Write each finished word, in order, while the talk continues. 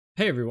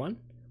Hey everyone,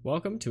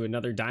 welcome to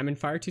another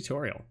DiamondFire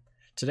tutorial.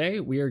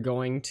 Today we are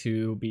going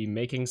to be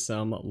making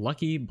some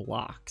lucky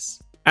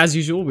blocks. As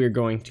usual, we are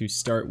going to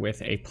start with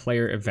a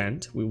player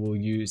event. We will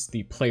use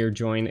the player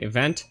join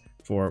event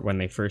for when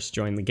they first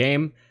join the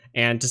game.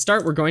 And to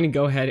start, we're going to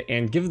go ahead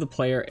and give the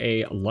player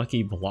a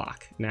lucky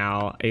block.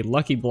 Now, a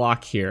lucky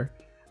block here,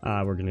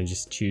 we're going to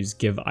just choose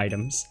give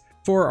items.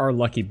 For our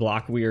lucky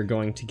block, we are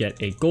going to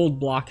get a gold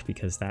block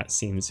because that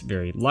seems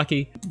very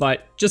lucky,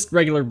 but just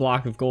regular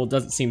block of gold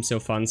doesn't seem so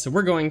fun, so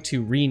we're going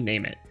to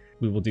rename it.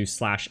 We will do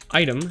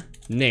 /item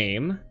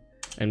name,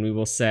 and we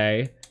will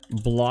say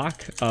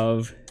block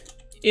of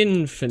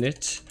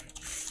infinite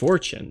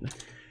fortune.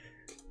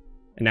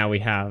 And now we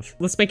have,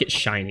 let's make it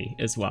shiny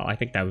as well. I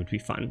think that would be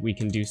fun. We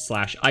can do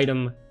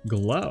 /item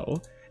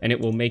glow, and it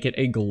will make it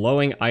a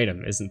glowing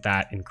item. Isn't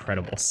that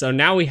incredible? So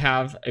now we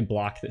have a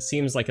block that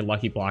seems like a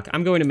lucky block.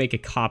 I'm going to make a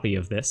copy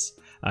of this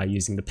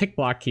using the pick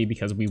block key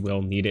because we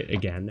will need it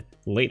again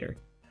later.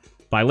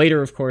 By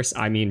later, of course,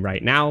 I mean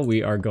right now.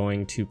 We are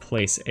going to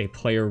place a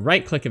player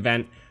right-click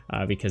event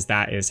because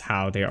that is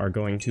how they are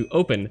going to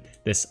open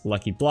this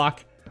lucky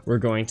block. We're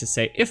going to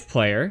say if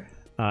player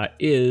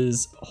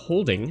is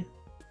holding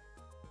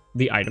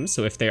the item,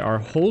 so if they are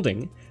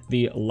holding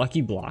the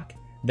lucky block,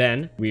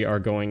 then we are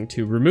going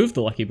to remove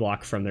the lucky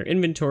block from their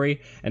inventory,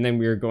 and then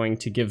we are going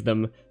to give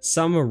them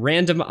some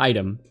random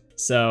item.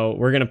 So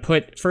we're going to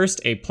put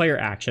first a player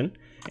action,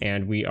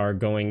 and we are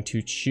going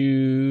to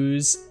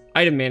choose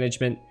item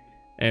management,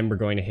 and we're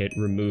going to hit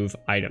remove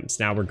items.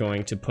 Now we're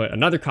going to put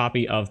another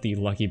copy of the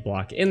lucky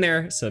block in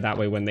there, so that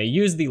way when they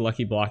use the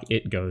lucky block,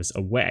 it goes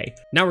away.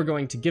 Now we're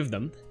going to give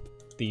them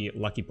the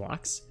lucky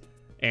blocks,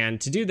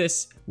 and to do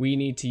this, we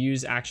need to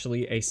use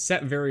actually a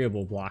set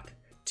variable block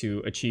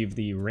to achieve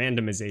the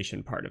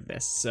randomization part of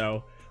this.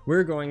 So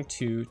we're going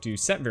to do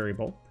set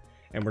variable,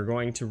 and we're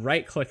going to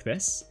right click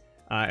this,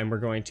 and we're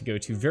going to go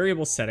to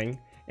variable setting,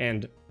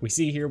 and we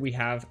see here we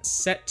have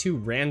set to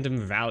random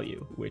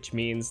value, which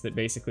means that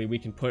basically we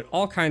can put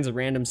all kinds of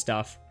random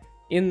stuff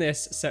in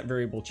this set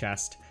variable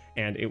chest,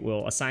 and it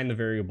will assign the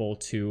variable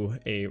to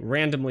a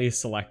randomly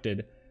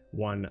selected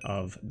one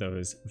of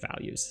those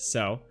values.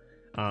 So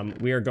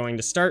we are going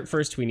to start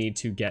first. We need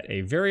to get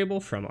a variable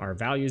from our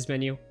values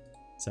menu.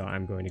 So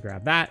I'm going to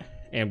grab that,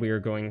 and we are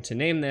going to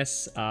name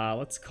this,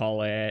 let's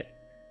call it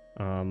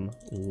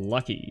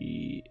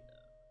lucky.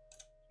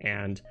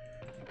 And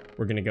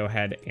we're going to go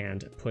ahead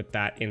and put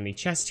that in the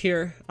chest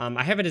here.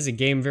 I have it as a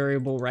game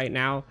variable right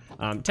now.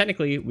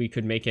 Technically, we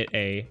could make it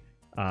a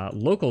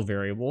local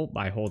variable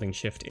by holding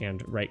shift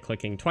and right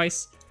clicking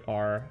twice.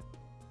 Our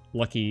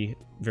lucky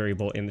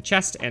variable in the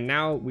chest, and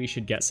now we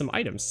should get some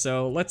items.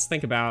 So let's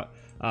think about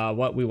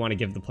what we want to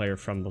give the player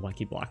from the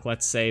lucky block.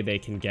 Let's say they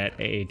can get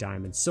a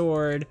diamond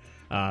sword,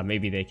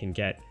 maybe they can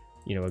get,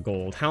 a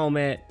gold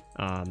helmet,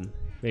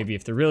 maybe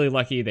if they're really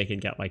lucky they can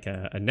get like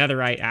a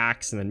netherite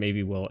axe, and then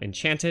maybe we'll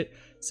enchant it.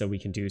 So we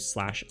can do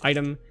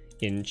 /item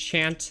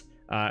enchant,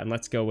 and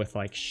let's go with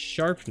like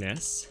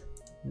sharpness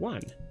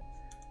 1.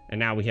 And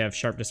now we have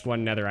sharpness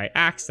 1 netherite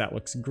axe. That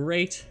looks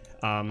great.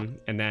 And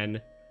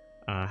then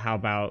how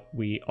about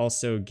we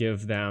also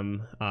give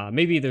them,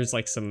 maybe there's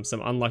like some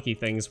unlucky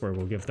things where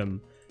we'll give them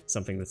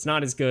something that's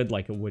not as good,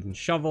 like a wooden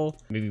shovel.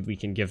 Maybe we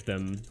can give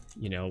them,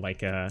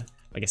 like a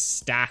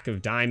stack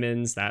of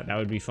diamonds. That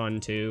would be fun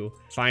too.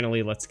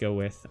 Finally, let's go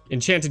with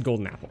enchanted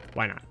golden apple.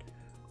 Why not?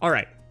 All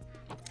right.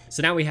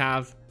 So now we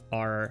have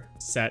our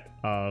set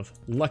of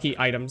lucky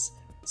items.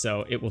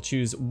 So it will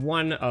choose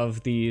one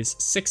of these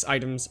 6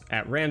 items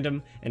at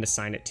random and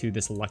assign it to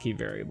this lucky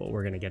variable.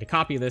 We're going to get a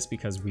copy of this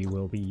because we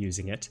will be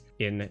using it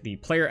in the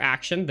player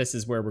action. This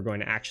is where we're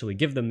going to actually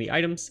give them the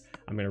items.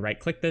 I'm going to right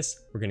click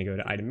this. We're going to go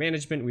to item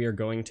management. We are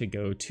going to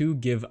go to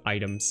give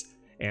items,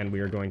 and we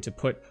are going to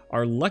put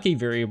our lucky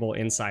variable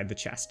inside the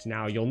chest.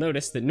 Now you'll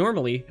notice that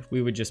normally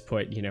we would just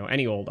put,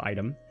 any old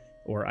item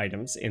or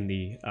items in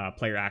the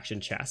player action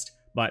chest.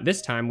 But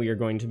this time we are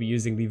going to be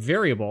using the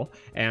variable,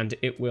 and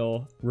it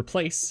will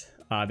replace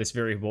this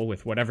variable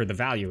with whatever the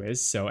value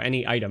is. So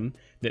any item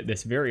that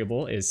this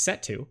variable is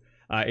set to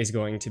is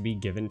going to be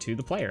given to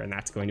the player, and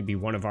that's going to be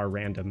one of our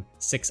random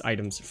 6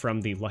 items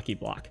from the lucky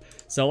block.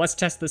 So let's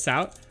test this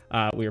out.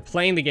 We are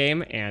playing the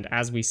game, and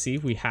as we see,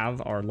 we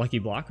have our lucky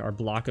block, our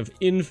block of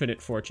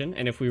infinite fortune.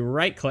 And if we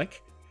right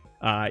click,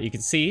 you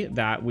can see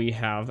that we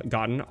have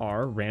gotten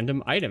our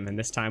random item, and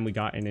this time we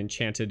got an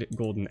enchanted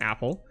golden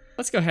apple.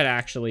 Let's go ahead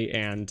actually,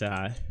 and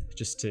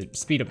just to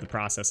speed up the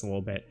process a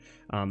little bit,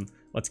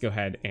 let's go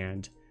ahead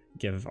and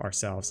give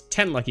ourselves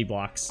 10 lucky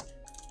blocks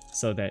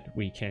so that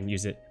we can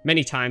use it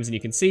many times. And you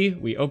can see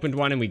we opened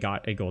one and we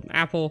got a golden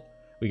apple.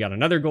 We got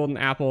another golden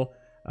apple.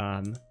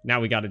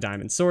 Now we got a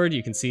diamond sword.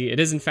 You can see it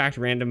is in fact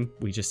random.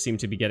 We just seem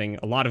to be getting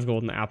a lot of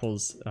golden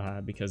apples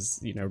because,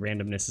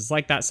 randomness is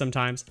like that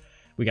sometimes.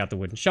 We got the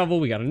wooden shovel,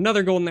 we got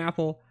another golden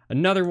apple,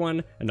 another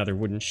one, another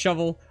wooden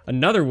shovel,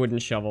 another wooden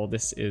shovel.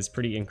 This is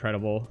pretty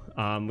incredible.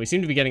 We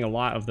seem to be getting a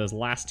lot of those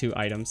last 2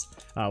 items.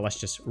 Let's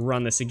just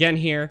run this again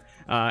here.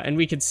 And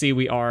we can see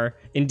we are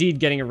indeed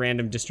getting a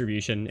random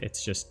distribution.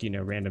 It's just,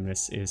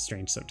 randomness is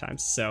strange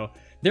sometimes. So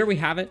there we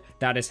have it.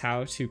 That is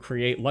how to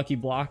create lucky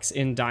blocks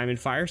in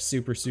DiamondFire.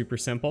 Super, super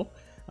simple.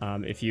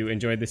 If you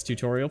enjoyed this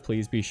tutorial,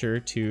 please be sure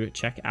to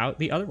check out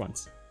the other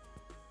ones.